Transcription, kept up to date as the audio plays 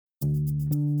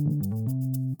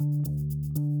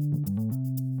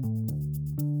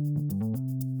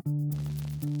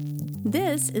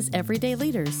This is Everyday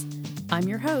Leaders. I'm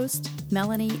your host,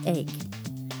 Melanie Ake.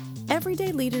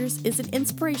 Everyday Leaders is an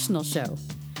inspirational show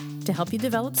to help you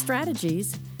develop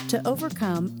strategies to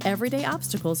overcome everyday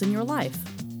obstacles in your life.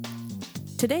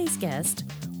 Today's guest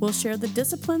will share the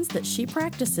disciplines that she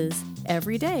practices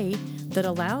every day that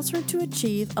allows her to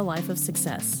achieve a life of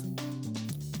success.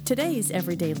 Today's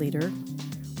Everyday Leader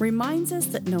reminds us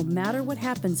that no matter what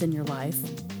happens in your life,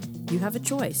 you have a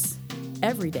choice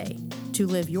every day to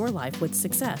live your life with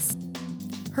success.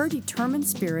 Her determined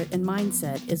spirit and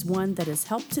mindset is one that has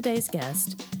helped today's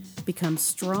guest become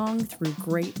strong through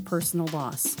great personal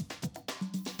loss.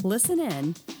 Listen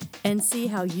in and see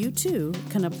how you too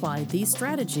can apply these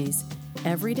strategies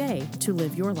every day to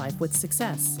live your life with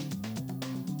success.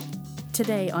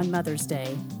 Today on Mother's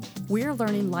Day, we are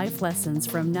learning life lessons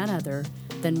from none other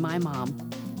than my mom,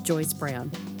 Joyce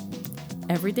Brown.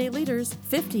 Everyday Leaders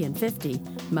 50 and 50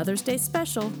 Mother's Day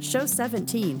Special Show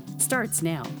 17 starts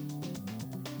now.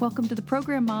 Welcome to the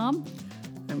program, Mom.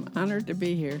 I'm honored to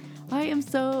be here. I am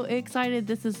so excited.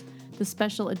 This is the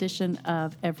special edition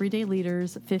of Everyday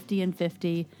Leaders 50 and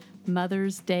 50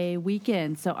 Mother's Day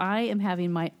weekend. So I am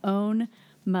having my own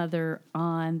mother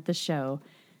on the show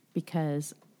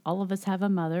because all of us have a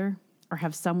mother or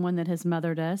have someone that has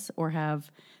mothered us or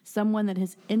have someone that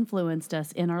has influenced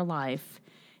us in our life.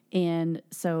 And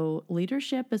so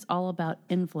leadership is all about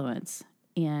influence.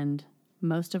 And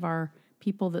most of our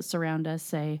people that surround us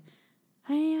say,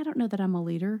 hey, I don't know that I'm a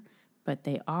leader, but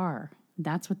they are.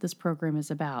 That's what this program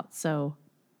is about. So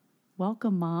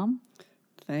welcome, Mom.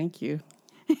 Thank you.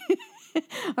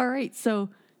 All right. So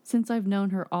since I've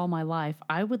known her all my life,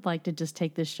 I would like to just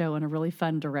take this show in a really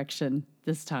fun direction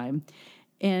this time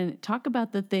and talk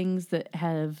about the things that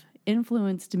have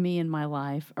influenced me in my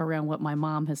life around what my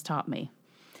mom has taught me.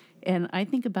 And I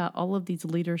think about all of these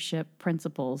leadership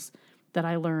principles that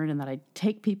I learn and that I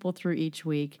take people through each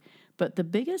week. But the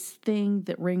biggest thing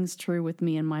that rings true with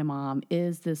me and my mom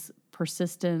is this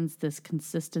persistence, this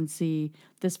consistency,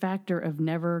 this factor of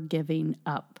never giving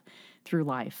up through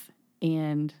life.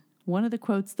 And one of the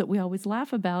quotes that we always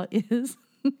laugh about is,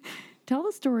 tell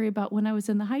the story about when I was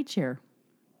in the high chair.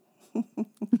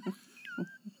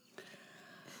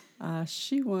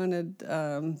 She wanted,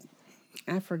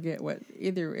 I forget what,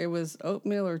 either it was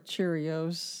oatmeal or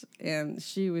Cheerios, and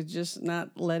she was just not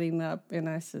letting up. And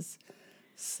I says,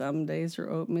 some days are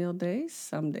oatmeal days,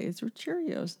 some days are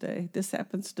Cheerios day. This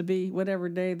happens to be whatever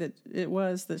day that it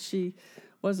was that she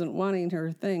wasn't wanting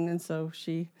her thing. And so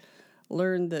she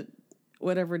learned that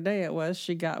whatever day it was,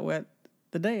 she got what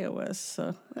the day it was.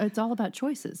 So it's all about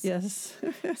choices. Yes.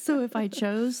 So if I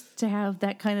chose to have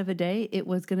that kind of a day, it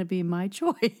was going to be my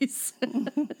choice.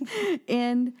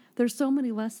 And there's so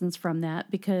many lessons from that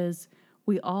because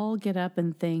we all get up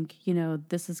and think,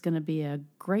 this is going to be a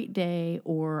great day,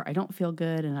 or I don't feel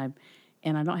good and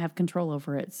I don't have control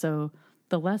over it. So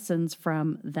the lessons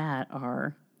from that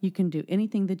are you can do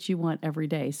anything that you want every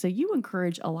day. So you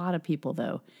encourage a lot of people,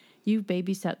 though. You've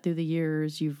babysat through the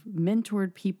years. You've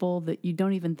mentored people that you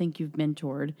don't even think you've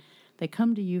mentored. They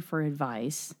come to you for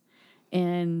advice.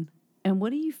 And what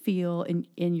do you feel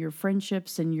in your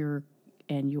friendships and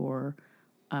your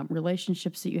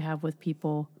relationships that you have with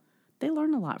people? They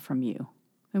learn a lot from you.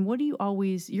 And what do you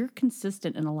always, you're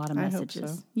consistent in a lot of messages. I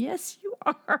hope so. Yes, you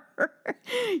are.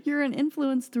 You're an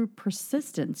influence through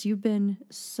persistence. You've been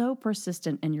so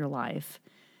persistent in your life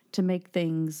to make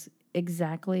things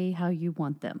exactly how you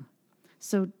want them.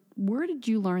 So where did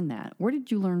you learn that? Where did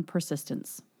you learn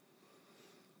persistence?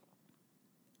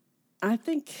 I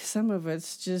think some of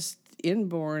it's just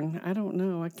inborn. I don't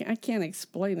know. I can't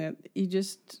explain it. You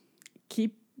just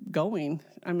keep going.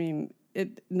 I mean,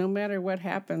 no matter what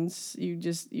happens,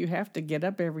 you have to get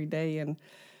up every day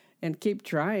and keep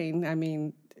trying. I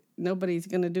mean, nobody's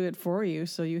going to do it for you,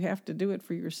 so you have to do it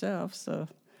for yourself. So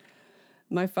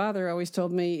my father always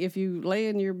told me, if you lay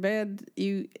in your bed,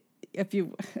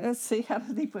 let's see, how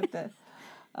did he put that?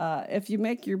 If you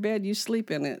make your bed, you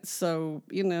sleep in it. So,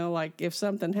 like if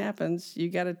something happens, you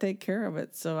got to take care of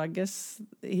it. So I guess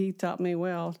he taught me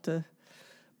well to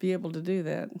be able to do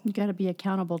that. You got to be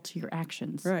accountable to your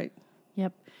actions. Right.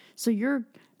 Yep. So you're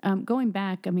going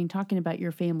back, talking about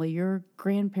your family, your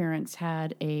grandparents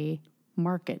had a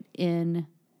market a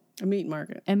meat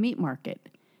market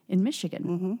in Michigan.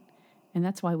 Mm-hmm. And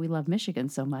that's why we love Michigan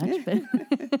so much. But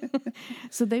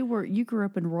so you grew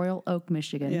up in Royal Oak,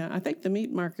 Michigan. Yeah, I think the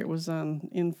meat market was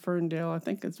in Ferndale. I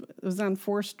think it was on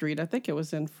 4th Street. I think it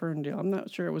was in Ferndale. I'm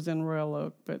not sure it was in Royal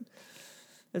Oak, but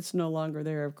It's no longer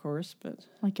there, of course, but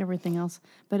like everything else.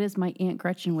 But as my Aunt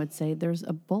Gretchen would say, there's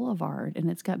a boulevard and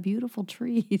it's got beautiful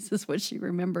trees, is what she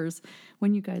remembers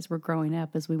when you guys were growing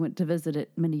up as we went to visit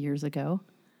it many years ago.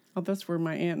 oh, that's where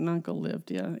my aunt and uncle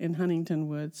lived, yeah, in Huntington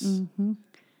Woods,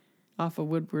 off of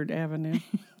Woodward Avenue.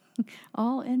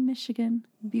 All in Michigan,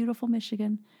 beautiful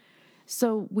Michigan.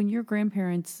 So when your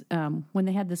grandparents, when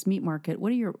they had this meat market,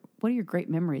 what are your great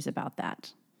memories about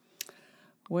that?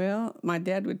 Well, my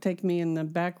dad would take me in the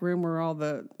back room where all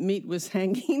the meat was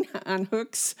hanging on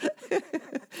hooks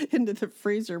into the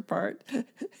freezer part.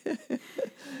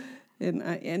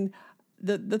 and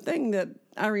the thing that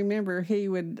I remember, he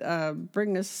would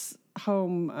bring us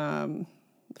home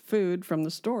food from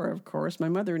the store, of course. My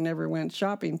mother never went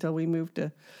shopping until we moved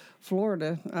to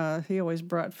Florida. He always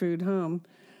brought food home.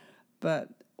 But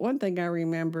one thing I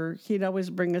remember, he'd always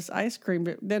bring us ice cream.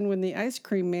 But then when the ice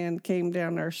cream man came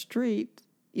down our street,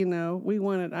 we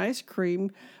wanted ice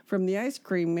cream from the ice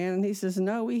cream man. And he says,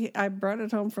 no, I brought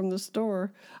it home from the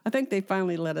store. I think they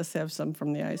finally let us have some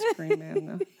from the ice cream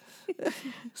man, though.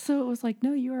 So it was like,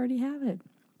 no, you already have it.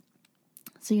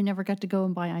 So you never got to go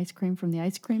and buy ice cream from the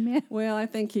ice cream man? Well, I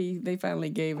think they finally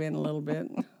gave in a little bit.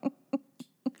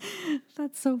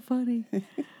 That's so funny.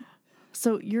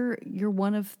 So you're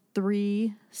one of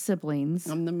 3 siblings.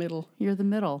 I'm the middle. You're the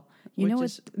middle. You which know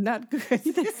is what not good.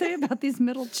 they say about these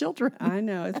middle children? I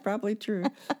know, it's probably true.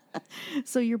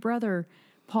 So your brother,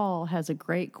 Paul, has a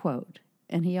great quote,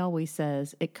 and he always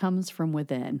says, it comes from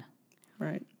within.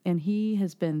 Right. And he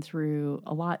has been through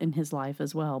a lot in his life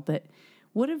as well. But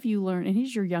what have you learned? And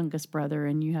he's your youngest brother,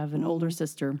 and you have an older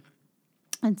sister.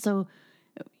 And so,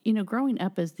 growing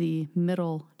up as the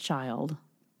middle child,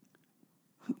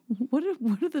 what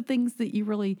are the things that you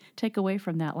really take away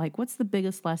from that? Like, what's the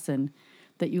biggest lesson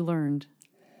that you learned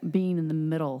being in the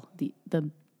middle, the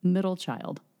middle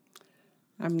child?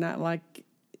 I'm not like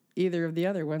either of the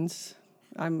other ones.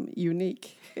 I'm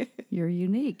unique. You're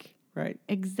unique. Right.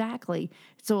 Exactly.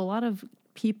 So a lot of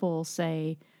people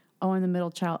say, oh, I'm the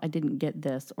middle child, I didn't get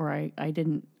this, or I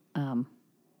didn't,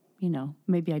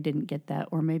 maybe I didn't get that,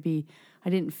 or maybe I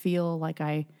didn't feel like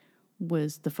I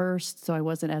was the first, so I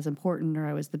wasn't as important, or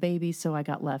I was the baby, so I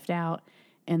got left out.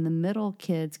 And the middle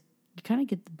kids, you kind of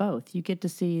get both. You get to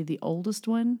see the oldest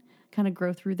one kind of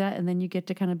grow through that, and then you get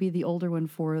to kind of be the older one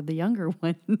for the younger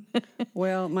one.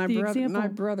 Well, my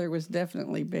brother was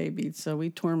definitely babied, so we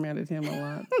tormented him a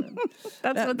lot.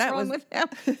 What's wrong with him.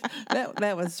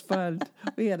 that was fun.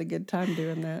 We had a good time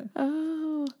doing that.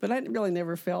 Oh, but I really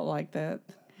never felt like that.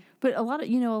 But a lot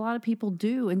of people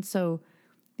do, and so,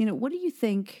 what do you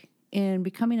think in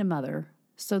becoming a mother?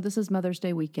 So this is Mother's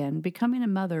Day weekend. Becoming a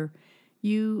mother,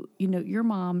 your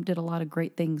mom did a lot of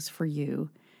great things for you.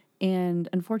 And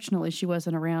unfortunately, she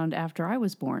wasn't around after I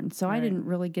was born, so right. I didn't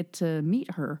really get to meet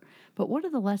her. But what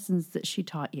are the lessons that she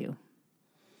taught you?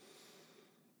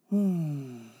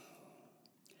 I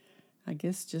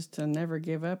guess just to never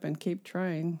give up and keep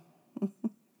trying.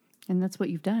 And that's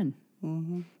what you've done.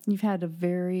 Mm-hmm. You've had a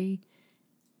very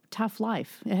tough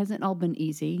life. It hasn't all been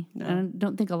easy. No. I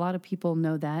don't think a lot of people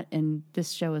know that, and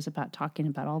this show is about talking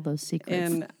about all those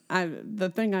secrets. And the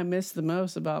thing I miss the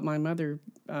most about my mother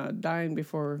dying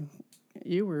before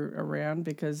you were around,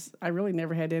 because I really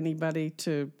never had anybody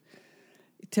to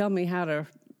tell me how to,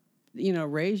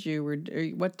 raise you or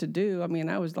what to do. I mean,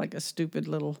 I was like a stupid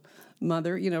little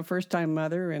mother, first-time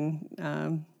mother,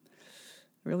 and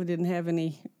really didn't have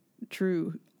any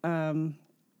true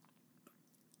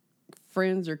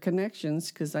friends or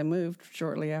connections because I moved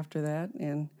shortly after that,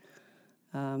 and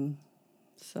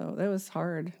so that was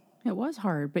hard. It was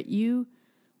hard, but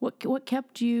what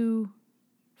kept you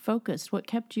focused? What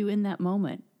kept you in that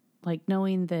moment? Like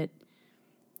knowing that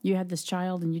you had this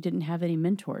child and you didn't have any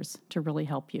mentors to really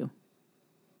help you.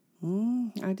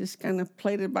 I just kind of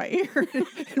played it by ear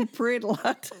and prayed a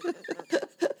lot.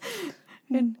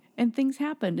 and things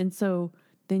happened, and so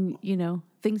then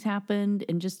things happened,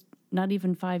 and just not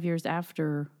even 5 years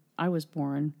after I was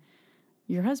born,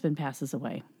 your husband passes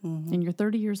away, and you're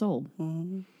 30 years old.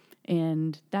 Mm-hmm.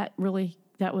 And that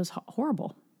was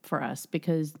horrible for us,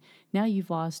 because now you've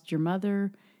lost your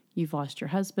mother, you've lost your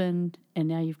husband, and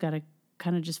now you've got to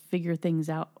kind of just figure things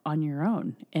out on your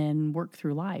own and work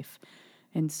through life.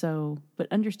 And so,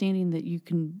 but understanding that you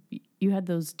had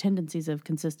those tendencies of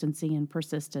consistency and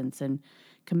persistence and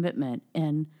commitment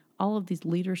and all of these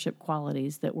leadership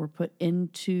qualities that were put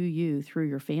into you through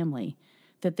your family,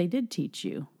 that they did teach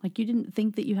you. Like, you didn't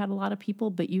think that you had a lot of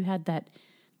people, but you had that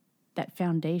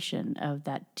foundation of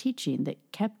that teaching that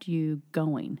kept you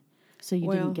going, so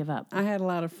you didn't give up. I had a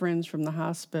lot of friends from the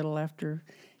hospital after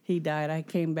he died. I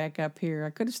came back up here. I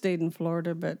could have stayed in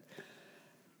Florida, but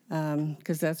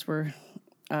because that's where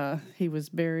he was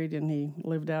buried, and he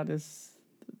lived out his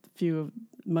few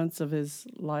months of his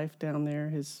life down there.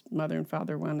 His mother and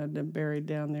father wanted him buried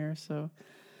down there, so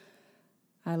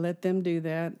I let them do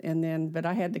that. And then, but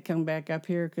I had to come back up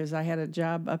here because I had a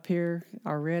job up here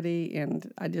already,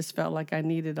 and I just felt like I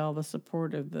needed all the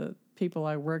support of the people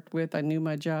I worked with. I knew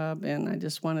my job, and I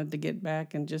just wanted to get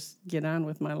back and just get on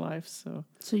with my life. So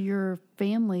your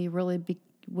family really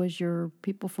was your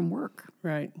people from work.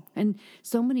 Right. And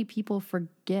so many people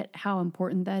forget how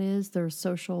important that is, their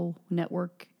social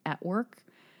network at work.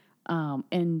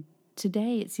 And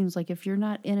today it seems like if you're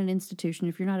not in an institution,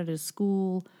 if you're not at a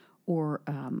school or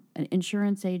an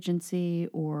insurance agency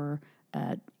or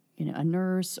a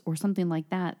nurse or something like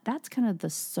that, that's kind of the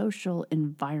social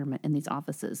environment in these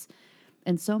offices.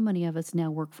 And so many of us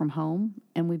now work from home,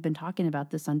 and we've been talking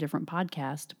about this on different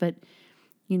podcasts, but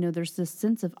there's this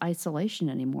sense of isolation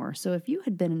anymore. So if you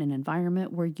had been in an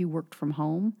environment where you worked from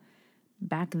home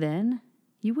back then,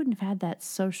 you wouldn't have had that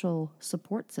social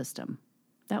support system.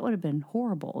 That would have been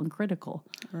horrible and critical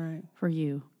for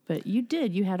you. But you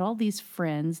did. You had all these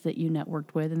friends that you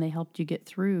networked with, and they helped you get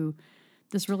through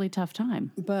this really tough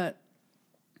time. But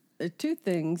two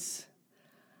things.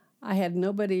 I had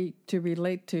nobody to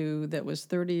relate to that was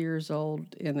 30 years old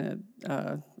and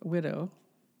a widow.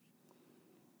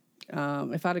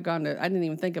 If I'd have gone I didn't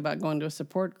even think about going to a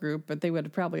support group, but they would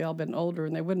have probably all been older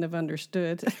and they wouldn't have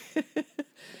understood.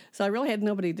 So I really had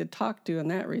nobody to talk to in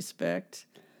that respect.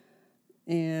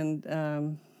 And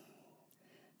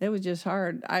it was just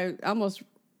hard. I almost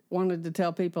wanted to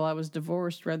tell people I was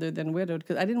divorced rather than widowed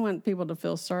because I didn't want people to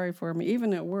feel sorry for me,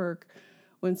 even at work.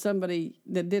 When somebody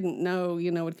that didn't know,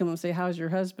 would come and say, "How's your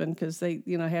husband?" because they,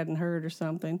 hadn't heard or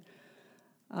something.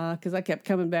 Because I kept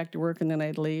coming back to work and then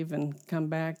I'd leave and come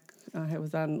back. I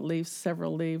was on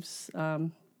several leaves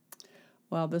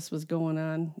while this was going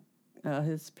on.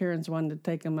 His parents wanted to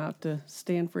take him out to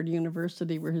Stanford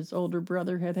University where his older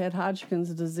brother had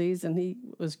Hodgkin's disease and he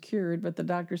was cured, but the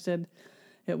doctor said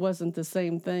it wasn't the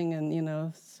same thing,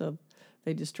 and, so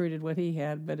they just treated what he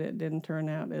had, but it didn't turn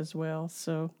out as well.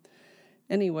 So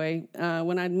anyway,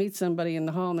 when I'd meet somebody in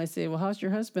the hall and they say, "Well, how's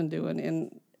your husband doing?"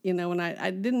 And, and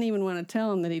I didn't even want to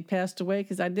tell him that he'd passed away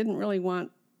because I didn't really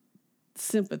want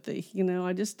sympathy.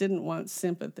 I just didn't want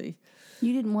sympathy.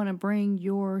 You didn't want to bring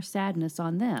your sadness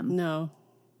on them. No.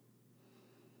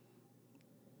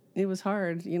 It was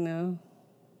hard,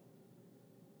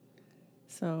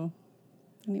 So,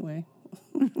 anyway,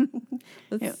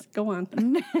 let's go on.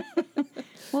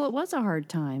 Well, it was a hard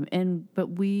time, but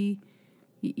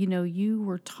you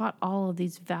were taught all of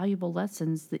these valuable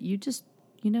lessons that you just,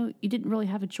 you didn't really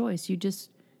have a choice. You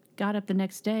just got up the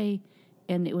next day,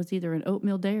 and it was either an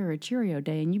oatmeal day or a Cheerio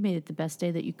day, and you made it the best day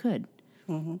that you could.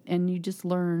 Mm-hmm. And you just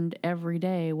learned every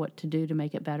day what to do to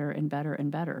make it better and better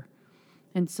and better.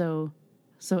 And so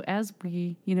as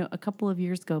we, a couple of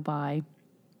years go by,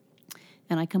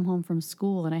 and I come home from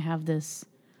school, and I have this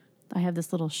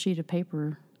little sheet of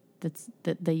paper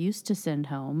that they used to send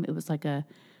home. It was like a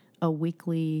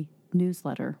weekly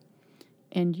newsletter.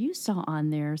 And you saw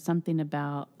on there something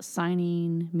about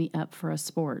signing me up for a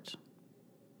sport.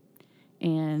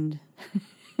 And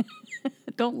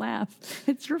don't laugh.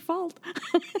 It's your fault.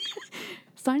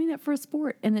 Signing up for a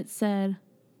sport. And it said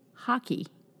hockey.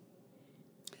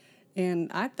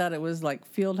 And I thought it was like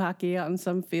field hockey out in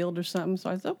some field or something. So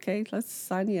I said, okay, let's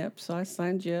sign you up. So I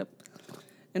signed you up.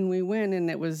 And we went, and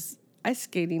it was ice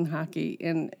skating hockey.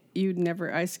 And you'd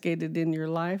never ice skated in your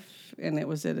life. And it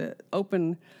was at an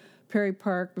open Perry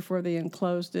Park before they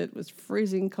enclosed it. It was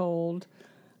freezing cold.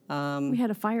 We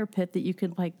had a fire pit that you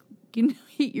could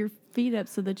heat your feet up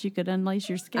so that you could unlace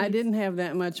your skates. I didn't have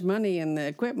that much money, and the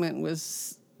equipment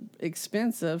was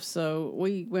expensive. So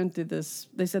we went to this.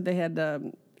 They said they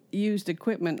had used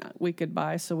equipment we could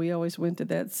buy. So we always went to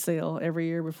that sale every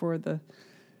year before the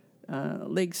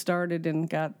league started and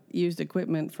got used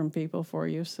equipment from people for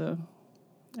you. So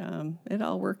it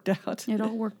all worked out. It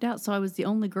all worked out. So I was the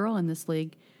only girl in this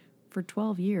league for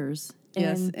 12 years.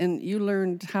 Yes, and you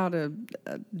learned how to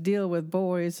deal with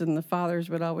boys, and the fathers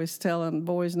would always tell them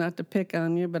boys not to pick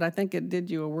on you, but I think it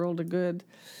did you a world of good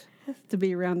to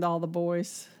be around all the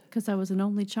boys. Because I was an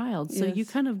only child. So you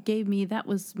kind of gave me, that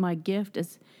was my gift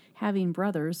as having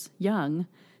brothers young,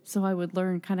 so I would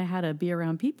learn kind of how to be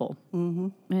around people.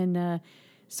 Mm-hmm. And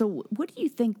so what do you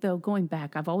think, though, going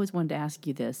back, I've always wanted to ask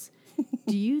you this.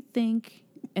 Do you think,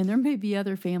 and there may be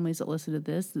other families that listen to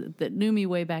this that knew me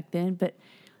way back then, but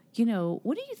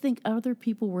what do you think other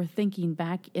people were thinking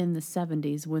back in the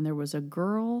 70s when there was a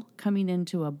girl coming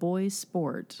into a boys'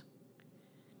 sport?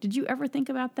 Did you ever think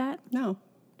about that? No.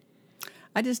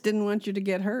 I just didn't want you to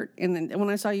get hurt. And then when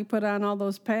I saw you put on all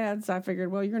those pads, I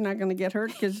figured, well, you're not going to get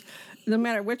hurt because no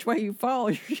matter which way you fall,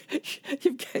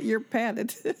 you're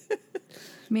padded.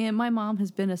 Man, my mom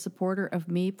has been a supporter of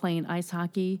me playing ice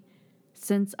hockey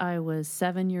since I was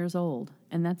 7 years old,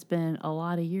 and that's been a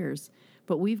lot of years.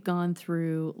 But we've gone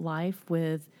through life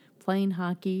with playing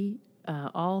hockey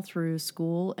all through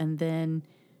school, and then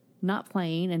not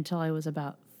playing until I was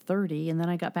about 30, and then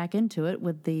I got back into it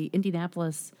with the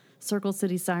Indianapolis Circle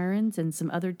City Sirens and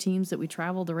some other teams that we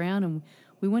traveled around, and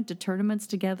we went to tournaments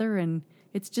together, and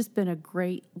it's just been a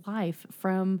great life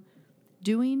from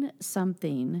doing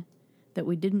something that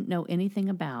we didn't know anything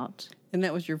about. And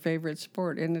that was your favorite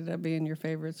sport, ended up being your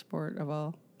favorite sport of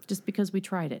all. Just because we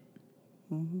tried it.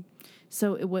 Mm-hmm.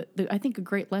 So I think a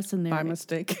great lesson there. By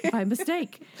mistake. By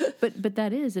mistake. But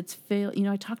that is, it's fail. You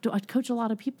know, I coach a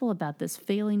lot of people about this,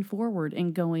 failing forward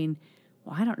and going,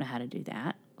 well, I don't know how to do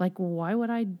that. Like, why would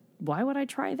I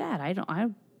try that?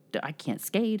 I can't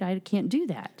skate. I can't do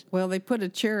that. Well, they put a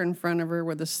chair in front of her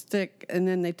with a stick, and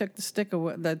then they took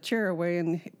the chair away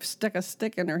and stuck a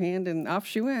stick in her hand, and off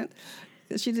she went.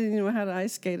 She didn't even know how to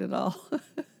ice skate at all.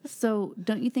 So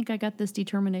don't you think I got this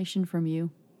determination from you?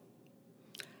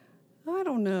 I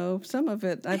don't know. Some of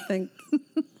it, I think.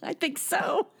 I think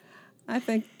so. I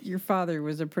think your father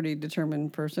was a pretty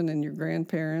determined person, and your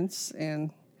grandparents.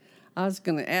 And I was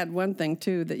going to add one thing,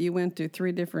 too, that you went to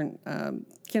 3 different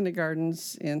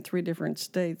kindergartens in 3 different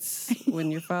states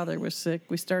when your father was sick.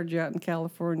 We started you out in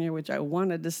California, which I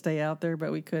wanted to stay out there,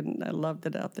 but we couldn't. I loved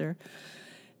it out there.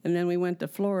 And then we went to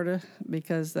Florida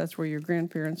because that's where your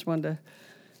grandparents wanted to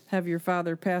have your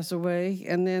father pass away.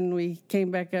 And then we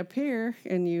came back up here,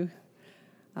 and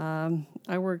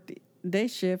I worked day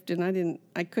shift, and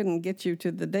I couldn't get you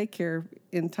to the daycare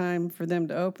in time for them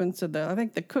to open. So I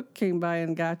think the cook came by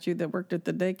and got you that worked at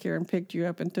the daycare and picked you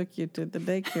up and took you to the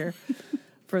daycare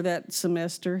for that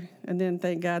semester. And then,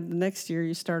 thank God, the next year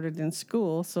you started in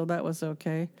school, so that was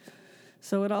okay.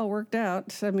 So it all worked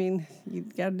out. I mean, you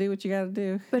got to do what you got to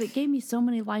do. But it gave me so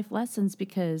many life lessons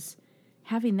because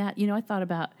having that, I thought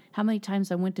about how many times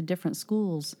I went to different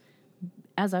schools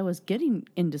as I was getting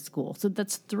into school. So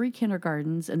that's 3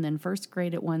 kindergartens, and then first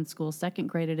grade at one school, second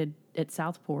grade at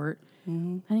Southport.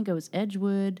 Mm-hmm. I think it was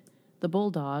Edgewood, the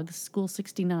Bulldogs, School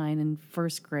 69 in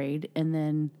first grade, and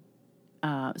then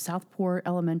Southport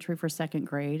Elementary for second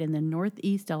grade, and then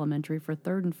Northeast Elementary for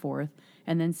third and fourth,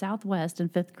 and then Southwest in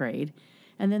 5th grade.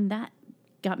 And then that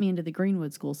got me into the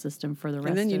Greenwood school system for the rest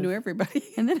of... And then you knew everybody.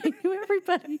 And then I knew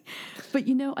everybody. But,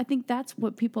 I think that's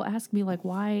what people ask me, like,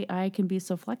 why I can be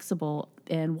so flexible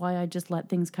and why I just let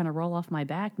things kind of roll off my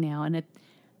back now. And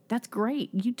that's great.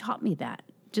 You taught me that,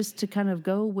 just to kind of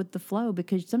go with the flow,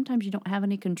 because sometimes you don't have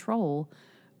any control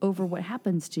over what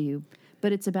happens to you,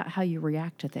 but it's about how you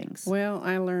react to things. Well,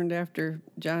 I learned after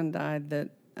John died that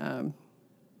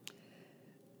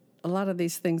a lot of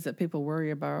these things that people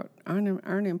worry about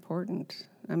aren't important.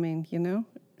 I mean,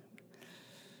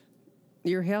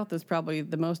 your health is probably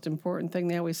the most important thing.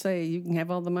 They always say you can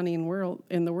have all the money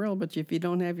in the world, but if you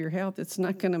don't have your health, it's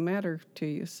not going to matter to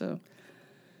you. So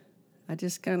I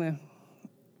just and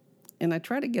I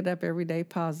try to get up every day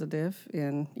positive,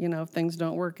 and, if things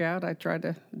don't work out, I try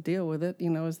to deal with it,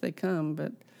 as they come,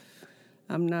 but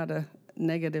I'm not a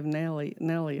negative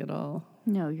Nelly at all.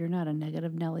 No, you're not a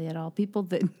negative Nelly at all. People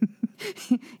that,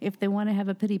 if they want to have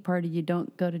a pity party, you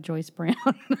don't go to Joyce Brown.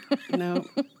 No,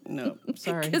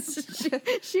 sorry.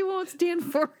 She won't stand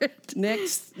for it.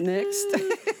 Next.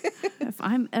 If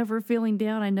I'm ever feeling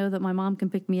down, I know that my mom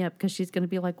can pick me up, because she's going to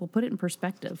be like, well, put it in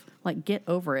perspective. Like, get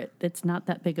over it. It's not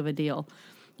that big of a deal.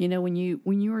 When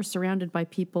you are surrounded by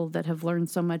people that have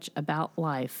learned so much about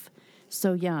life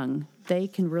so young, they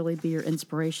can really be your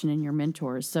inspiration and your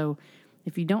mentors. So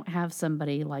if you don't have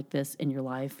somebody like this in your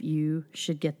life, you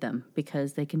should get them,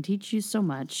 because they can teach you so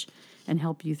much and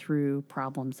help you through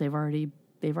problems. They've already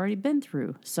been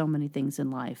through so many things in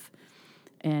life.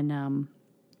 And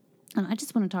I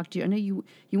just want to talk to you. I know you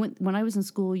went, when I was in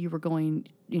school, you were going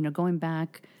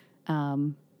back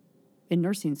in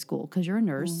nursing school, because you're a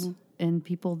nurse. Mm-hmm. And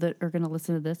people that are going to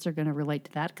listen to this are going to relate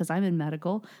to that, because I'm in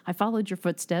medical. I followed your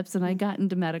footsteps and I got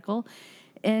into medical.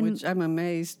 Which I'm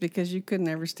amazed, because you could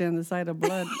never stand the sight of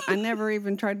blood. I never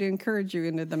even tried to encourage you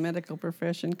into the medical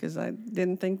profession, because I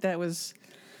didn't think that was...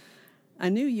 I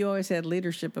knew you always had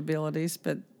leadership abilities,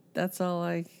 but that's all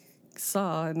I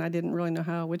saw, and I didn't really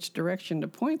know which direction to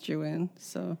point you in.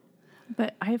 So,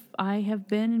 but I have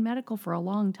been in medical for a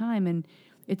long time, and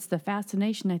it's the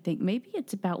fascination. I think maybe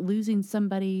it's about losing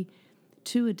somebody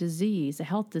to a disease, a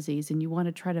health disease, and you want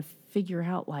to try to figure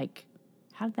out, like,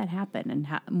 how did that happen? And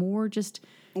more just,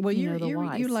 Well, you know, the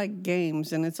whys. you like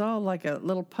games, and it's all like a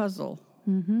little puzzle.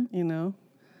 Mm-hmm. You know,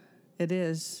 it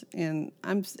is, and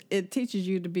it teaches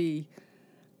you to be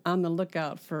on the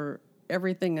lookout for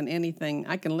everything and anything.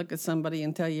 I can look at somebody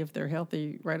and tell you if they're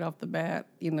healthy right off the bat.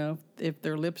 You know, if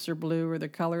their lips are blue or their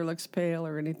color looks pale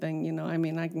or anything. You know, I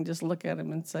mean, I can just look at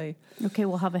them and say, okay,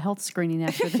 we'll have a health screening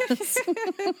after this.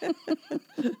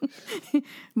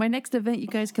 My next event, you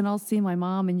guys can all see my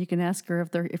mom, and you can ask her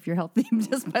if you're healthy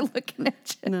just by looking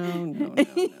at you. No.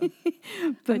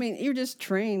 But I mean, you're just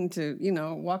trained to, you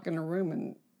know, walk in a room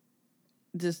and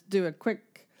just do a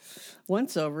quick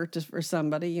once over just for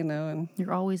somebody, you know. And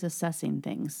you're always assessing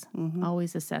things,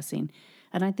 always assessing.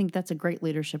 And I think that's a great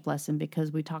leadership lesson,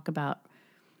 because we talk about,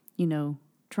 you know,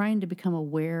 trying to become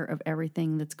aware of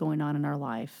everything that's going on in our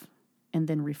life and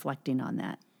then reflecting on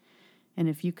that. And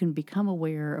if you can become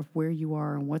aware of where you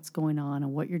are and what's going on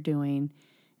and what you're doing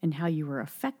and how you are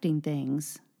affecting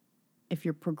things, if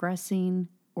you're progressing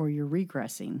or you're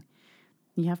regressing,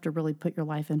 you have to really put your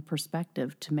life in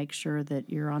perspective to make sure that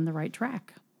you're on the right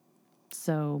track.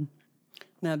 So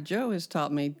now Joe has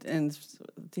taught me, and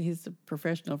he's a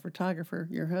professional photographer,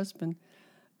 your husband,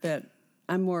 that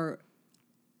I'm more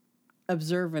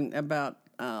observant about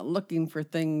looking for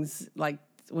things. Like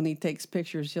when he takes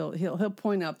pictures, he'll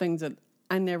point out things that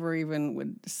I never even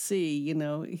would see. You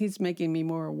know, he's making me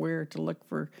more aware to look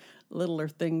for littler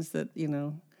things that, you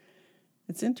know.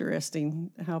 It's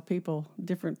interesting how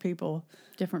different people,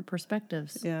 different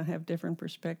perspectives. Yeah, have different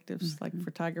perspectives, like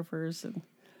photographers and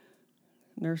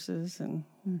nurses. And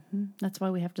that's why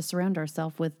we have to surround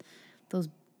ourselves with those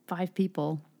 5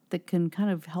 people that can kind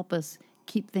of help us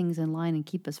keep things in line and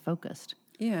keep us focused.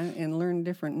 Yeah, and learn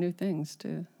different new things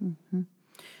too. Mm-hmm.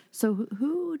 So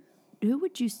who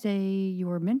would you say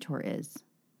your mentor is?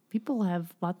 People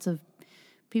have lots of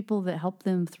people that help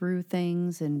them through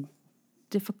things and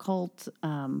difficult,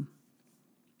 you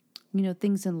know,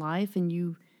 things in life, and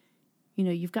you know,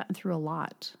 you've gotten through a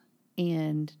lot,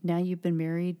 and now you've been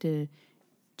married to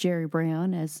Jerry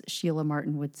Brown, as Sheila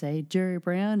Martin would say. Jerry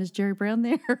Brown, is Jerry Brown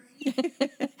there?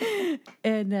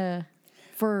 And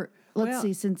let's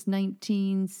see, since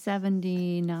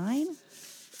 1979?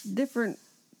 Different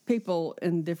people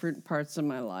in different parts of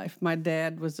my life. My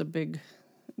dad was a big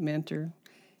mentor.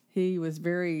 He was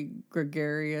very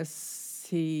gregarious.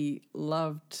 He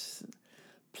loved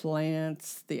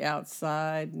plants, the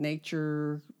outside,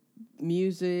 nature,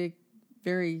 music,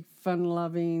 very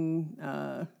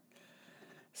fun-loving.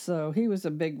 So he was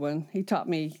a big one. He taught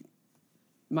me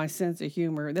my sense of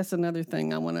humor. That's another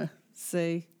thing I want to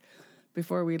say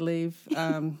before we leave.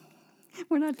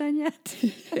 We're not done yet.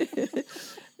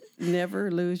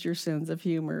 Never lose your sense of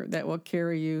humor. That will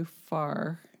carry you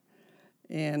far.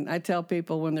 And I tell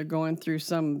people when they're going through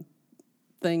some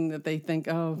thing that they think,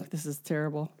 oh, this is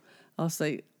terrible, I'll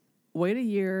say, wait a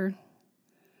year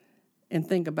and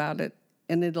think about it,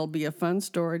 and it'll be a fun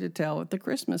story to tell at the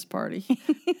Christmas party.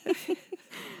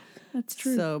 That's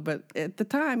true. So, but at the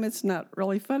time, it's not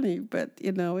really funny, but,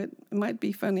 you know, it might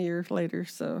be funnier later,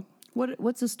 so.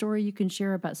 What's a story you can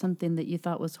share about something that you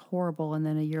thought was horrible and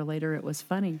then a year later it was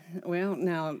funny? Well,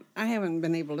 now, I haven't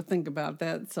been able to think about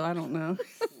that, so I don't know.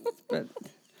 But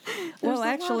Well,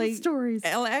 actually, stories.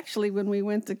 Actually, when we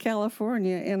went to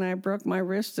California and I broke my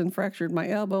wrist and fractured my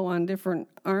elbow on different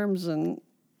arms and...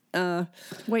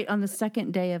 Wait, on the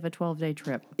second day of a 12-day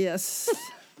trip? Yes.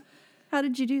 How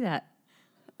did you do that?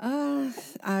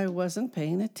 I wasn't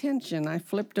paying attention. I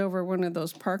flipped over one of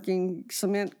those parking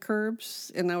cement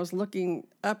curbs, and I was looking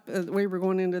up. We were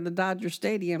going into the Dodger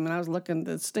Stadium, and I was looking at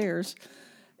the stairs,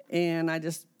 and I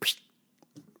just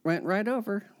went right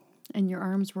over. And your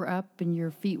arms were up, and your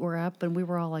feet were up, and we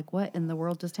were all like, what in the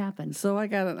world just happened? So I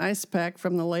got an ice pack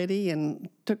from the lady and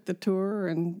took the tour,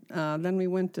 and then we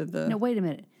went to the... No, wait a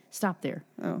minute. Stop there.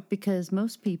 Oh. Because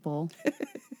most people,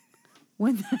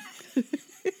 when...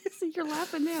 See, you're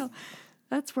laughing now.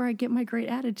 That's where I get my great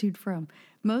attitude from.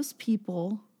 Most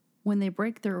people, when they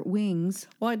break their wings...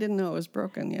 Well, I didn't know it was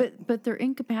broken yet. But they're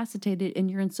incapacitated,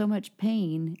 and you're in so much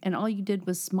pain, and all you did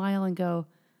was smile and go,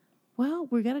 well,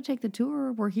 we got to take the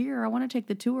tour. We're here. I want to take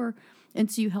the tour.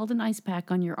 And so you held an ice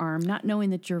pack on your arm, not knowing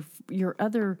that your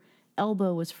other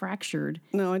elbow was fractured.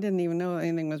 No, I didn't even know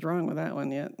anything was wrong with that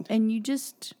one yet. And you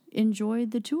just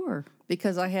enjoyed the tour.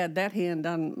 Because I had that hand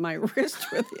on my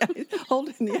wrist with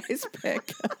holding the ice pack.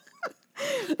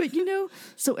 But, you know,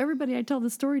 so everybody I tell the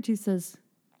story to says,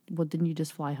 well, didn't you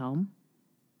just fly home?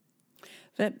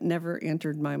 That never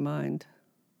entered my mind.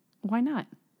 Why not?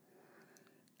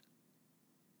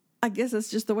 I guess it's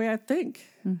just the way I think.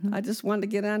 Mm-hmm. I just wanted to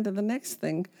get on to the next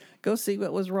thing, go see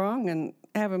what was wrong and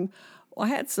have him. Well, I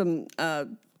had some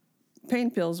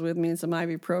pain pills with me and some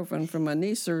ibuprofen from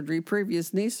a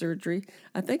previous knee surgery.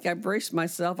 I think I braced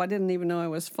myself. I didn't even know I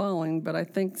was falling, but I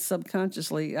think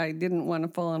subconsciously I didn't want to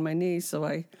fall on my knees, so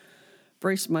I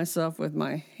braced myself with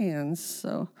my hands.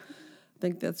 So I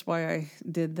think that's why I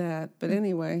did that. But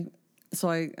anyway, so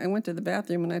I went to the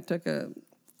bathroom and I took a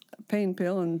pain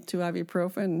pill and 2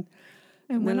 ibuprofen.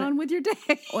 And went on with your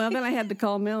day. Well, then I had to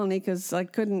call Melanie because I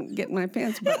couldn't get my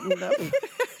pants buttoned up.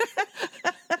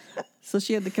 So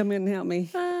she had to come in and help me.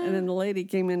 And then the lady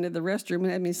came into the restroom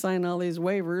and had me sign all these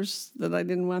waivers that I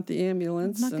didn't want the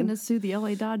ambulance. I'm not going to sue the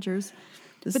LA Dodgers.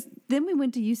 But then we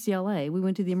went to UCLA. We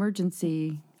went to the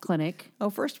emergency clinic. Oh,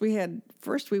 first we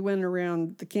went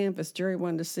around the campus. Jerry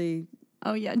wanted to see.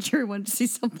 Oh yeah, Jerry wanted to see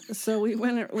something. So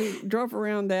we drove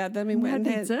around that. Then we had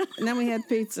pizza. And then we had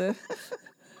pizza.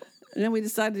 And then we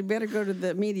decided we better go to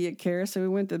the immediate care. So we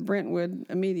went to Brentwood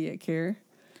immediate care.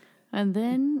 And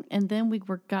then we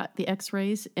got the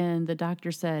X-rays, and the doctor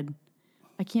said,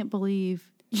 "I can't believe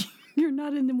you're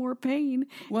not in more pain."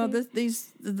 Well,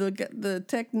 the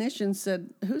technician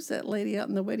said, "Who's that lady out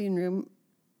in the waiting room?"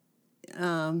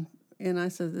 And I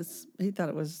said, he thought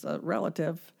it was a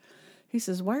relative. He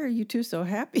says, "Why are you two so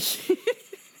happy?"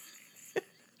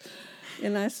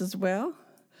 And I says, "Well,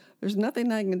 there's nothing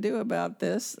I can do about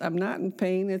this. I'm not in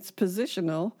pain. It's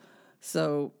positional.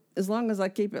 So as long as I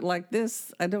keep it like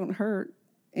this, I don't hurt.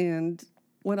 And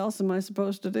what else am I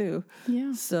supposed to do?"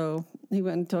 Yeah. So he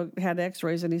went and had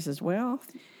X-rays, and he says, "Well,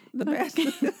 the bad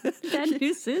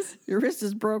news is your wrist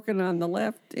is broken on the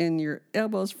left, and your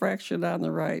elbow's fractured on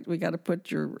the right. We got to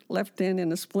put your left hand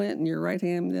in a splint and your right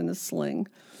hand in a sling."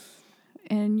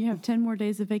 And you have 10 more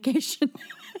days of vacation.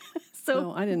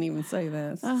 No, I didn't even say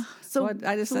that. So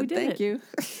I just said, "Thank you."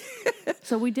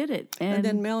 So we did it. And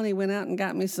then Melanie went out and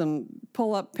got me some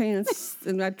pull-up pants,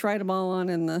 and I tried them all on.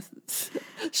 And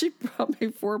she brought me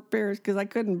 4 pairs because I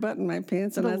couldn't button my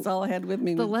pants, and that's all I had with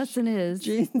me. The lesson is,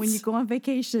 when you go on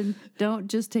vacation, don't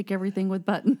just take everything with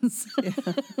buttons,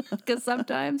 because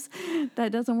sometimes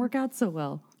that doesn't work out so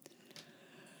well.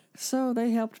 So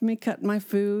they helped me cut my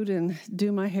food and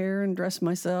do my hair and dress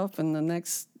myself, and the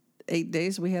next 8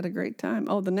 days we had a great time.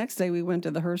 Oh, the next day we went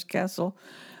to the Hearst Castle.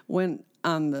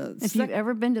 If you've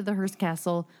ever been to the Hearst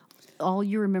Castle, all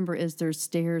you remember is there's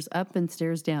stairs up and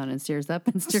stairs down and stairs up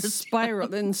and stairs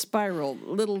spiral,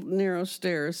 little narrow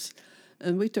stairs.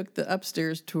 And we took the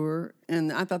upstairs tour,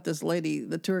 and I thought this lady,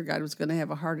 the tour guide, was going to have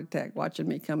a heart attack watching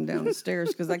me come down the stairs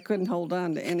because I couldn't hold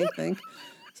on to anything.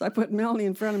 So I put Melanie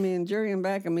in front of me and Jerry in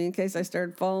back of me in case I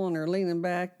started falling or leaning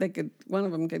back. One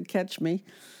of them could catch me.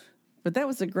 But that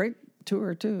was a great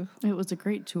tour, too. It was a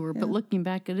great tour. Yeah. But looking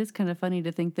back, it is kind of funny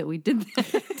to think that we did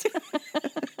that.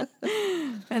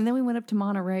 And then we went up to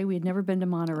Monterey. We had never been to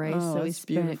Monterey. So we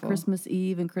spent beautiful. Christmas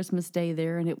Eve and Christmas Day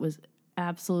there. And it was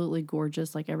absolutely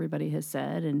gorgeous, like everybody has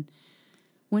said. And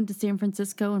went to San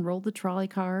Francisco and rolled the trolley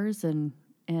cars. And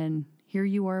here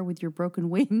you are with your broken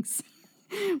wings,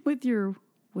 with your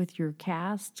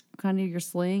cast, kind of your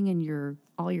sling and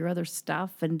all your other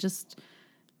stuff, and just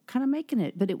kind of making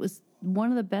it. But it was one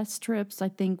of the best trips. I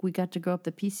think we got to go up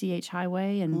the PCH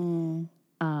highway and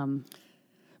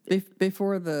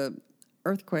before the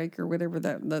earthquake or whatever,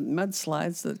 the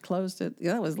mudslides that closed it.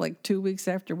 Yeah, that was like 2 weeks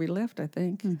after we left, I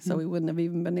think. Mm-hmm. So we wouldn't have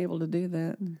even been able to do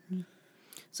that. Mm-hmm.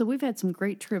 So we've had some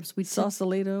great trips.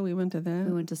 Sausalito, we went to that.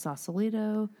 We went to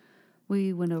Sausalito.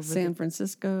 We went over San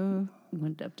Francisco. We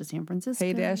went up to San Francisco.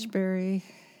 Haight-Ashbury.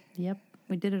 Yep,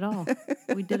 we did it all.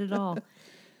 We did it all.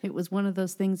 It was one of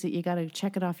those things that you got to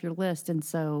check it off your list. And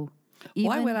so,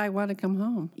 why would I want to come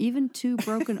home? Even 2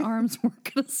 broken arms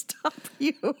weren't going to stop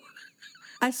you.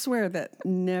 I swear that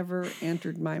never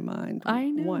entered my mind. I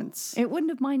know. Once. It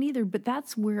wouldn't have mine either. But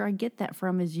that's where I get that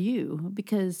from, is you,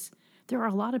 because there are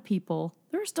a lot of people.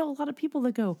 There are still a lot of people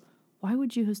that go, "Why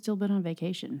would you have still been on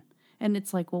vacation?" And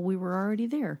it's like, well, we were already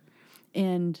there.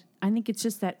 And I think it's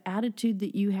just that attitude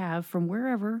that you have from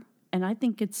wherever. And I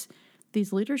think it's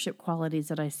these leadership qualities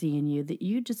that I see in you, that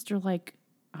you just are like,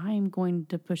 I'm going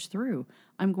to push through.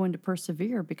 I'm going to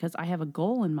persevere because I have a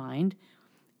goal in mind,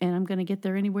 and I'm going to get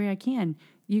there any way I can.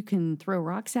 You can throw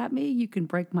rocks at me. You can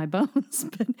break my bones,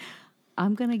 but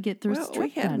I'm going to get through. Well, we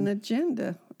had an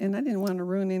agenda, and I didn't want to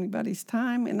ruin anybody's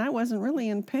time, and I wasn't really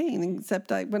in pain, except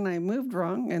when I moved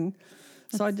wrong, and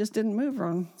so I just didn't move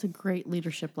wrong. It's a great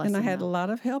leadership lesson. And I had a lot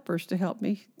of helpers to help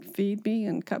me feed me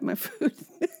and cut my food.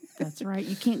 That's right.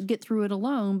 You can't get through it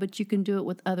alone, but you can do it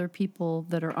with other people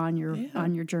that are on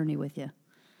your journey with you.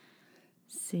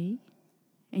 See?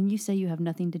 And you say you have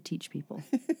nothing to teach people.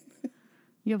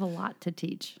 You have a lot to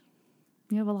teach.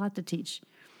 You have a lot to teach.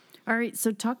 All right,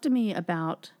 so talk to me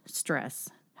about stress.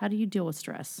 How do you deal with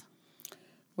stress?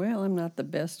 Well, I'm not the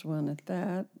best one at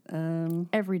that.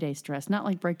 Everyday stress, not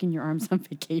like breaking your arms on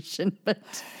vacation, but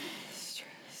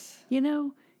you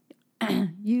know,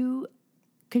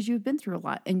 because you've been through a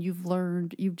lot and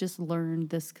you've just learned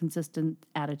this consistent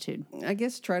attitude. I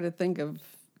guess try to think of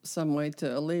some way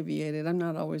to alleviate it. I'm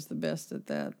not always the best at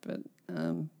that, but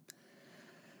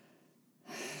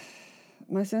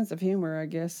my sense of humor, I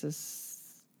guess,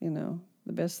 is,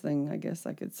 the best thing, I guess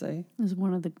I could say. Is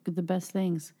one of the best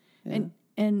things. Yeah.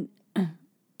 And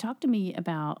talk to me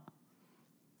about,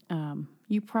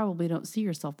 you probably don't see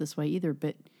yourself this way either,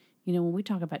 but, when we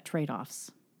talk about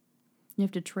trade-offs, you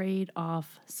have to trade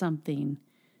off something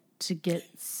to get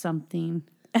something.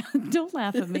 Don't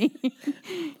laugh at me.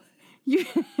 You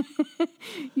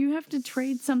have to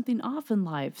trade something off in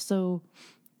life. So,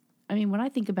 when I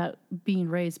think about being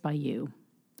raised by you,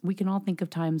 we can all think of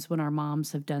times when our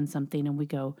moms have done something and we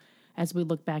go, as we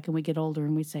look back and we get older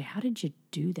and we say, how did you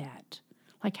do that?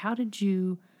 Like, how did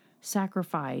you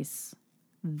sacrifice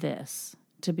this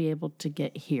to be able to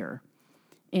get here?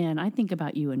 And I think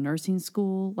about you in nursing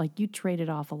school, like you traded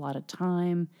off a lot of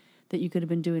time that you could have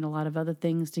been doing a lot of other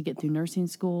things to get through nursing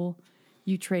school.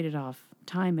 You traded off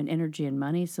time and energy and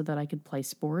money so that I could play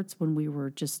sports when we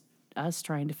were just us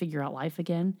trying to figure out life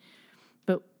again.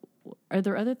 But are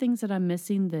there other things that I'm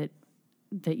missing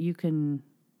that you can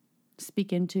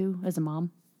speak into as a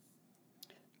mom?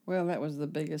 Well, that was the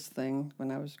biggest thing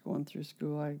when I was going through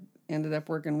school. I ended up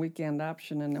working weekend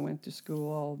option, and I went to school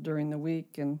all during the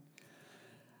week. And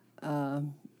a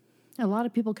lot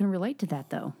of people can relate to that,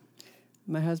 though.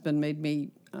 My husband made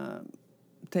me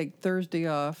take Thursday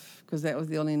off because that was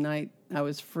the only night I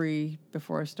was free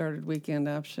before I started weekend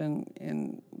option,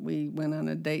 and we went on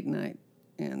a date night,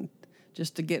 and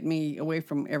just to get me away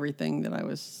from everything that I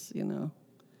was,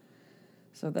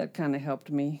 So that kind of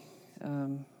helped me.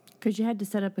 Because you had to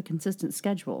set up a consistent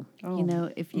schedule. Oh,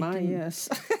 if you didn't. Yes.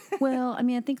 Well,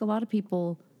 I think a lot of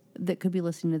people that could be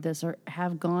listening to this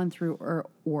have gone through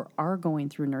or are going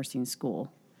through nursing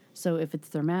school. So if it's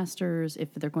their master's,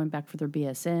 if they're going back for their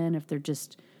BSN, if they're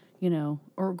just,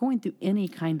 or going through any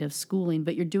kind of schooling,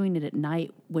 but you're doing it at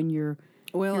night when you're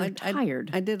tired.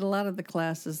 I did a lot of the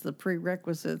classes, the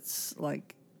prerequisites,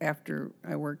 like after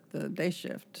I worked the day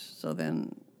shift. So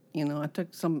then,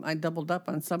 I doubled up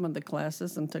on some of the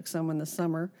classes and took some in the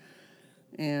summer.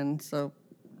 And so,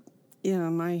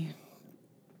 my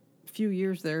few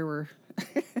years there were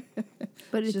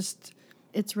but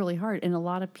it's really hard, and a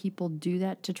lot of people do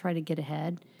that to try to get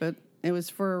ahead, but it was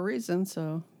for a reason.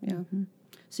 So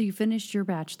So you finished your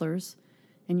bachelor's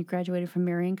and you graduated from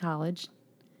Marian College,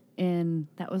 and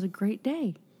that was a great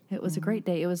day. It was a great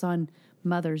day. It was on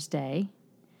Mother's Day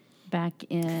back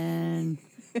in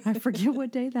I forget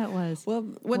what day that was. Well,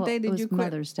 what day did you quit?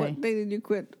 Mother's Day. What day did you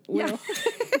quit? Will?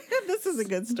 This is a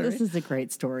good story. This is a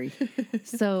great story.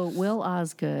 So Will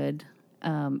Osgood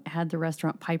had the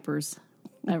restaurant Piper's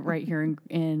right here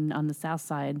in on the South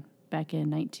Side back in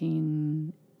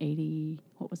 1980.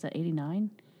 What was that? 89,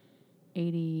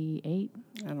 88?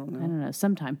 I don't know.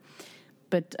 Sometime.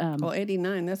 But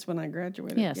 89. That's when I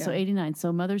graduated. Yeah. So 89.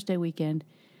 So Mother's Day weekend.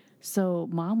 So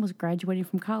Mom was graduating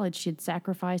from college. She had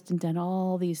sacrificed and done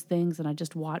all these things, and I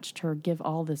just watched her give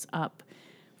all this up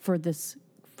for this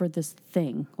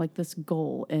thing, like this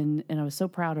goal, and I was so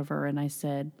proud of her. And I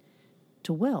said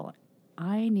to Will,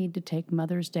 I need to take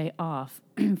Mother's Day off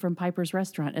from Piper's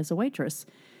Restaurant as a waitress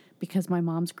because my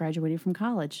mom's graduating from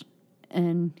college.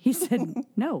 And he said,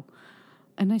 no.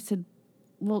 And I said,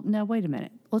 well, now wait a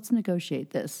minute. Let's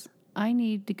negotiate this. I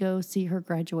need to go see her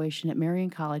graduation at Marian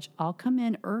College. I'll come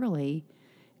in early,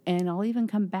 and I'll even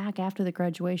come back after the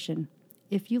graduation.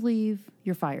 If you leave,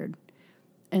 you're fired.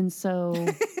 And so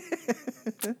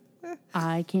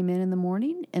I came in the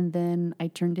morning, and then I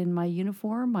turned in my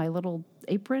uniform, my little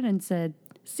apron, and said,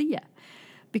 see ya.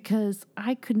 Because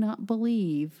I could not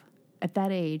believe at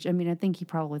that age, I think he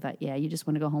probably thought, yeah, you just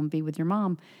want to go home and be with your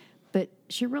mom. But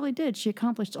she really did. She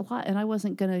accomplished a lot, and I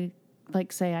wasn't going to,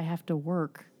 say I have to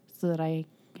work so that I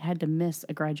had to miss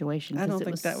a graduation. I don't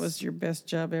think that was your best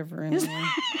job ever anyway.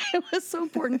 It was so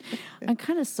important. I'm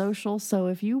kind of social, so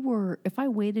if I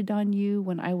waited on you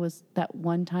when I was that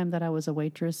one time that I was a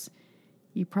waitress,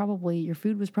 your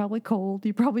food was probably cold.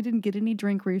 You probably didn't get any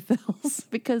drink refills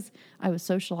because I was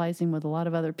socializing with a lot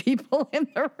of other people in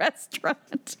the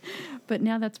restaurant. But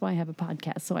now that's why I have a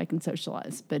podcast, so I can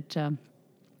socialize. But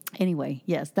anyway,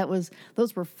 yes,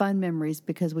 those were fun memories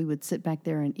because we would sit back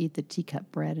there and eat the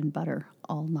teacup bread and butter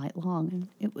all night long, and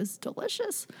it was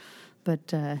delicious.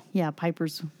 But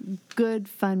Piper's good,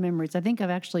 fun memories. I think I've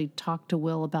actually talked to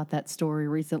Will about that story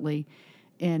recently,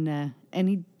 and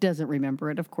he doesn't remember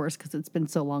it, of course, because it's been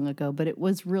so long ago. But it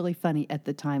was really funny at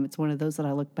the time. It's one of those that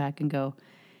I look back and go,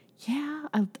 "Yeah,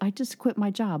 I just quit my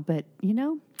job, but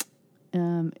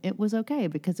it was okay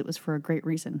because it was for a great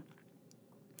reason."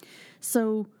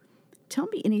 So, tell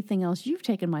me anything else. You've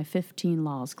taken my 15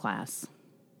 laws class,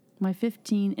 my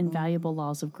 15 invaluable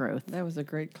laws of growth. That was a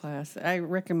great class. I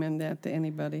recommend that to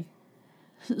anybody.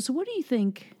 So what do you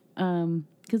think?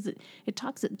 Because it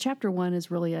talks, chapter 1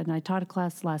 is really, and I taught a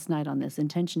class last night on this,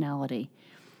 intentionality.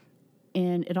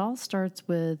 And it all starts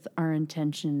with our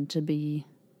intention to be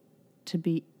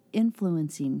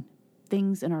influencing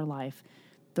things in our life,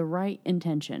 the right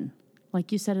intention.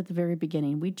 Like you said at the very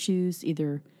beginning, we choose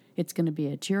either it's going to be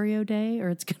a Cheerio day or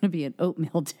it's going to be an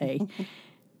oatmeal day.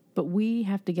 But we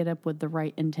have to get up with the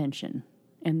right intention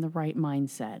and the right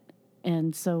mindset.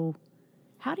 And so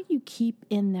how do you keep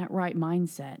in that right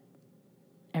mindset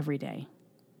every day?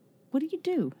 What do you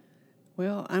do?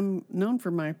 Well, I'm known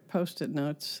for my Post-it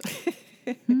notes.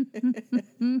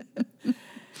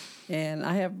 And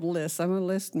I have lists. I'm a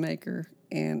list maker,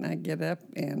 and I get up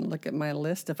and look at my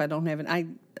list. If I don't have it, I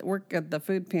work at the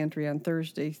food pantry on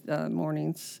Thursday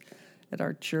mornings at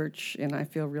our church, and I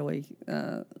feel really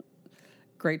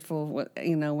grateful,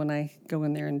 when I go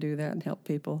in there and do that and help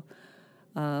people.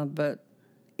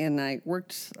 And I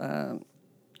worked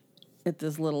at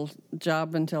this little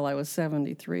job until I was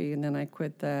 73, and then I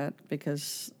quit that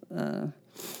because...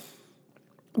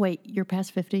 Wait, you're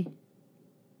past 50?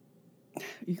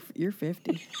 You're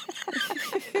 50.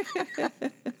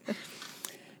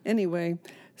 Anyway,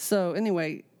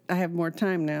 I have more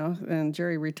time now, and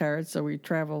Jerry retired, so we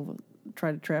try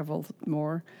to travel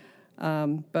more.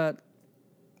 But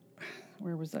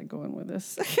where was I going with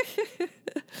this?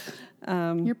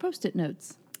 Your Post-it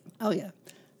notes. Oh, yeah.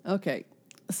 Okay.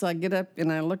 So I get up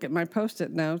and I look at my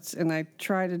Post-it notes, and I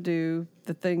try to do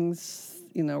the things,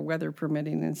 weather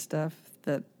permitting and stuff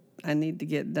that I need to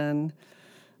get done.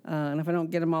 And if I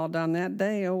don't get them all done that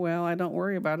day, oh, well, I don't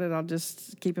worry about it. I'll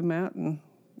just keep them out and,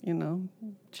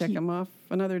 check them off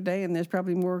another day. And there's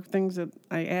probably more things that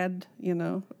I add,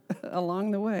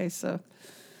 along the way. So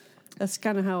that's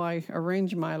kind of how I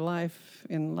arrange my life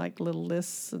in like little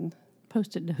lists and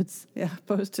Post-it notes. Yeah,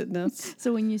 Post-it notes.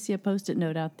 So when you see a Post-it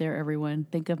note out there, everyone,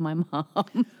 think of my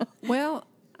mom. Well,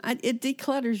 it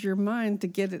declutters your mind to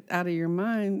get it out of your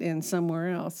mind and somewhere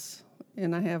else.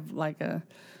 And I have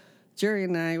Jerry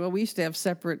and I, we used to have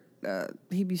separate,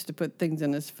 he used to put things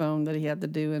in his phone that he had to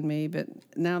do in me, but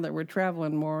now that we're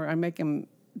traveling more, I make him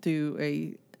do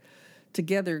a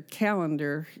together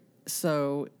calendar.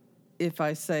 So if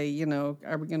I say,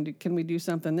 can we do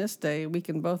something this day, we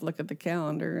can both look at the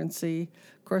calendar and see.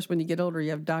 Of course, when you get older,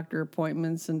 you have doctor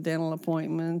appointments and dental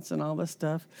appointments and all this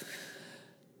stuff.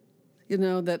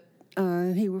 That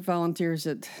he volunteers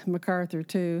at MacArthur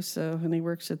too, and he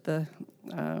works at the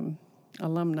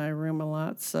alumni room a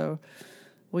lot. So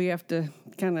we have to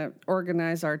kind of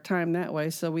organize our time that way.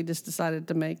 So we just decided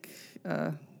to make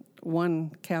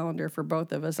one calendar for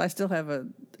both of us. I still have a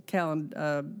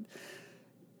calendar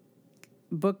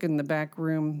book in the back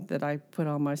room that I put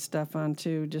all my stuff on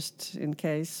too, just in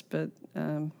case. But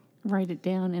write it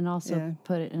down and also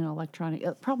put it in electronic.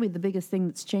 Probably the biggest thing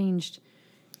that's changed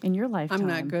in your lifetime. I'm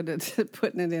not good at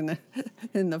putting it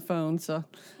in the phone, so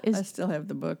I still have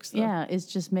the books. Though. Yeah, it's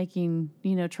just making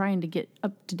trying to get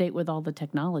up to date with all the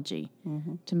technology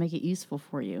to make it useful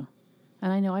for you.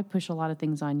 And I know I push a lot of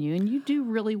things on you, and you do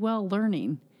really well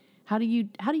learning. How do you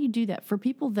do that for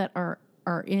people that are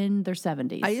in their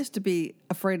 70s? I used to be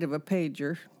afraid of a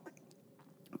pager.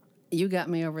 You got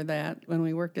me over that when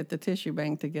we worked at the tissue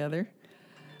bank together.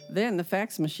 Then the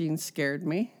fax machine scared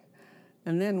me.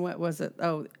 And then what was it?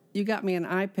 Oh, you got me an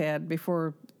iPad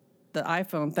before the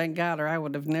iPhone, thank God, or I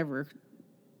would have never.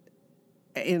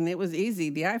 And it was easy.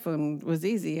 The iPhone was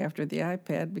easy after the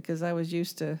iPad because I was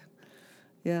used to,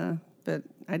 But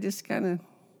I just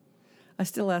I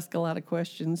still ask a lot of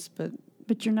questions, but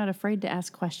you're not afraid to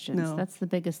ask questions. No. That's the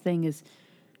biggest thing is,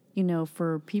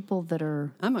 for people that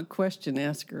are... I'm a question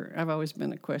asker. I've always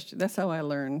been a question. That's how I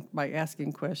learn, by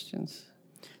asking questions.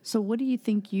 So what do you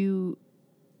think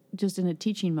just in a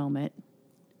teaching moment,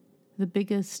 the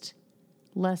biggest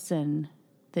lesson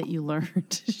that you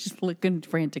learned? She's looking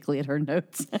frantically at her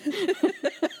notes.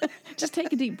 Just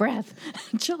take a deep breath.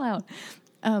 Chill out.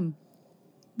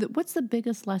 What's the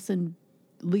biggest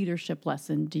leadership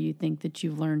lesson do you think that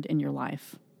you've learned in your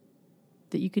life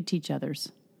that you could teach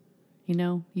others?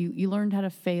 You learned how to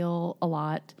fail a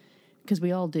lot because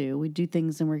we all do. We do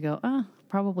things and we go,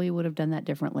 probably would have done that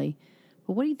differently.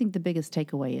 But what do you think the biggest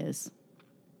takeaway is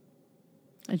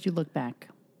as you look back?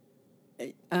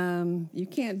 You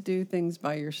can't do things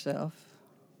by yourself.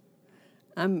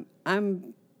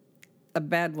 I'm a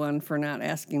bad one for not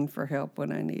asking for help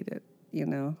when I need it.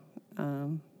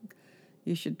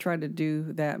 You should try to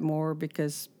do that more,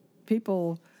 because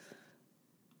people,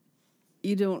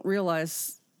 you don't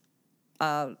realize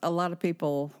a lot of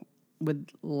people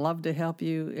would love to help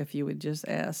you if you would just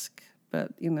ask.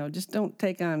 But, just don't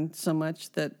take on so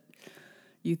much that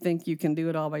you think you can do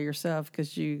it all by yourself,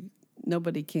 because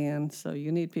nobody can. So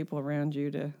you need people around you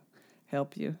to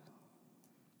help you.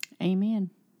 Amen.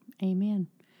 Amen.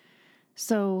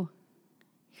 So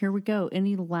here we go.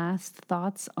 Any last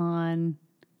thoughts on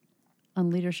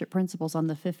leadership principles, on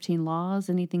the 15 laws?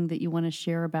 Anything that you want to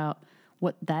share about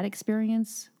what that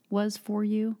experience was for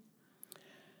you?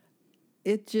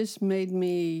 It just made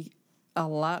me a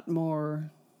lot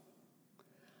more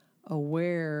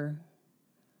aware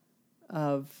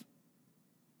of,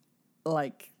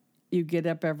 like, you get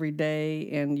up every day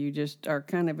and you just are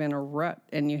kind of in a rut,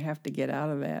 and you have to get out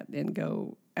of that and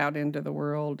go out into the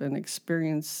world and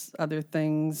experience other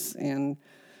things and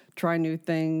try new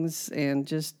things, and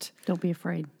just don't be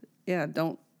afraid. Yeah,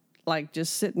 don't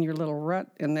just sit in your little rut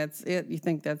and that's it. You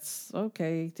think that's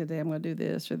okay, today I'm going to do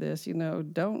this or this.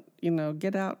 Don't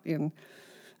get out. And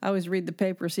I always read the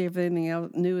paper, see if anything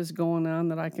else new is going on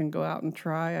that I can go out and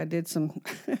try. I did some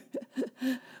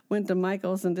went to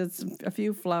Michael's and did a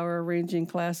few flower arranging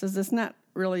classes. It's not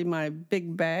really my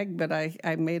big bag, but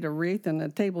I made a wreath and a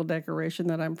table decoration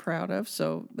that I'm proud of.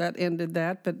 So that ended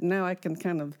that. But now I can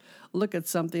kind of look at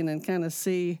something and kind of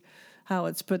see how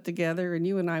it's put together. And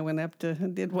you and I went up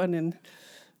did one in,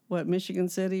 Michigan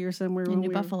City or somewhere? In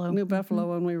New Buffalo. New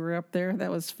Buffalo, when we were up there.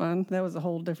 That was fun. That was a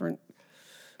whole different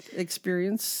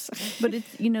experience. But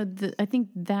it's, I think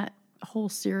that whole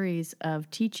series of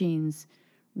teachings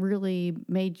really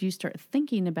made you start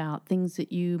thinking about things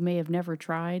that you may have never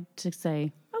tried, to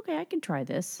say, okay, I can try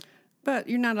this. But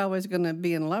you're not always going to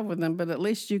be in love with them, but at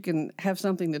least you can have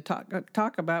something to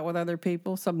talk about with other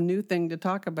people, some new thing to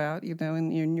talk about,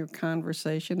 in your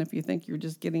conversation, if you think you're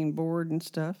just getting bored and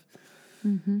stuff.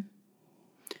 Mm-hmm.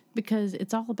 Because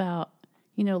it's all about,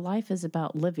 life is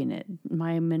about living it.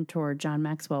 My mentor, John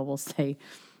Maxwell, will say,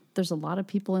 there's a lot of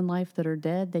people in life that are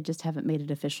dead. They just haven't made it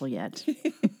official yet.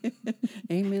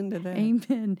 Amen to that.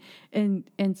 Amen.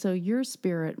 And so your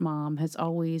spirit, Mom, has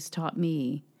always taught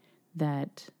me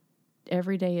that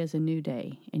every day is a new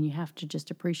day, and you have to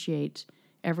just appreciate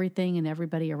everything and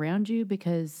everybody around you,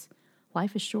 because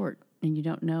life is short and you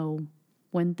don't know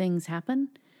when things happen.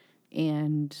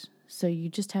 And so you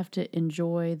just have to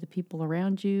enjoy the people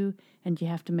around you, and you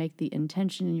have to make the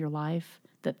intention in your life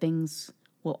that things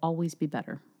will always be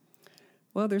better.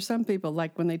 Well, there's some people,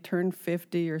 like when they turn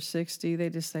 50 or 60, they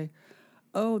just say,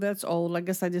 oh, that's old. I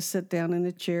guess I just sit down in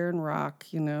a chair and rock,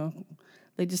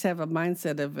 They just have a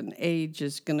mindset of an age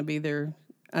is going to be their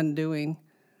undoing.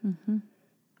 Mm-hmm.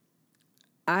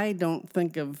 I don't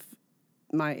think of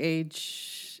my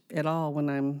age at all when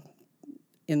I'm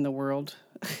in the world.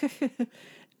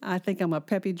 I think I'm a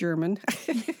peppy German.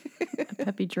 A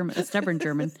peppy German, a stubborn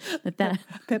German.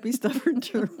 Peppy, stubborn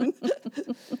German.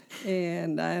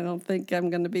 And I don't think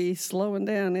I'm going to be slowing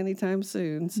down anytime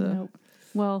soon. So, nope.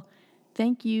 Well,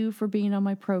 thank you for being on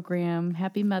my program.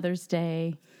 Happy Mother's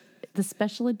Day. The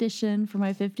special edition for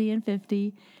my 50 and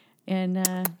 50.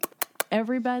 And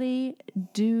everybody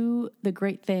do the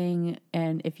great thing.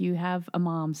 And if you have a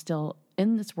mom still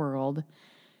in this world,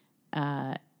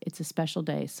 it's a special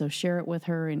day. So share it with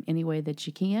her in any way that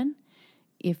you can.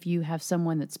 If you have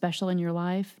someone that's special in your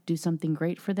life, do something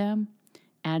great for them.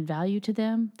 Add value to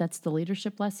them. That's the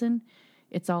leadership lesson.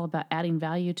 It's all about adding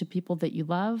value to people that you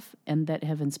love and that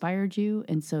have inspired you.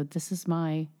 And so this is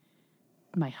my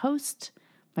host,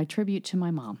 my tribute to my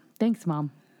mom. Thanks,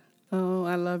 Mom. Oh,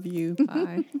 I love you.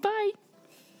 Bye. Bye.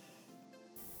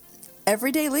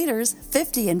 Everyday Leaders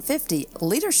 50 and 50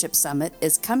 Leadership Summit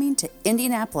is coming to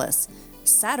Indianapolis,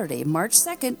 Saturday, March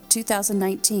 2nd,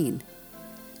 2019.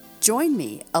 Join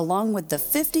me along with the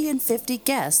 50 and 50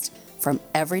 guests from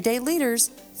Everyday Leaders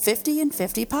 50 and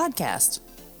 50 podcast.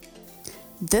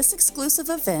 This exclusive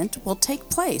event will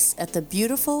take place at the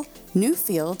beautiful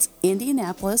Newfields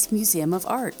Indianapolis Museum of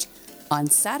Art on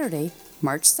Saturday,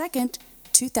 March 2nd,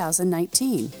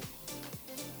 2019.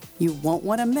 You won't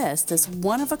want to miss this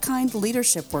one-of-a-kind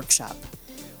leadership workshop,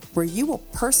 where you will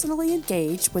personally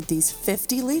engage with these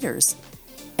 50 leaders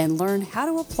and learn how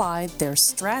to apply their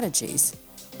strategies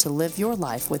to live your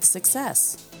life with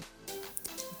success.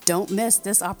 Don't miss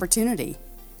this opportunity.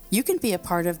 You can be a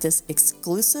part of this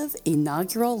exclusive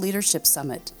inaugural Leadership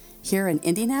Summit here in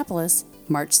Indianapolis,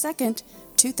 March 2nd,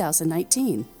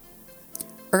 2019.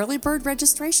 Early bird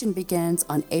registration begins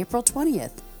on April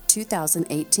 20th,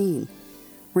 2018.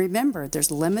 Remember,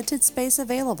 there's limited space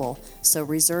available, so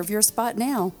reserve your spot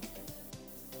now.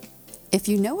 If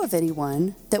you know of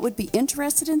anyone that would be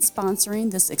interested in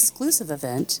sponsoring this exclusive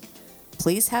event,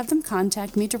 please have them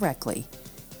contact me directly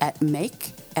at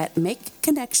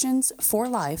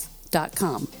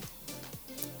makeconnectionsforlife.com.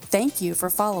 Thank you for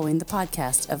following the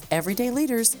podcast of Everyday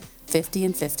Leaders 50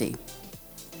 and 50.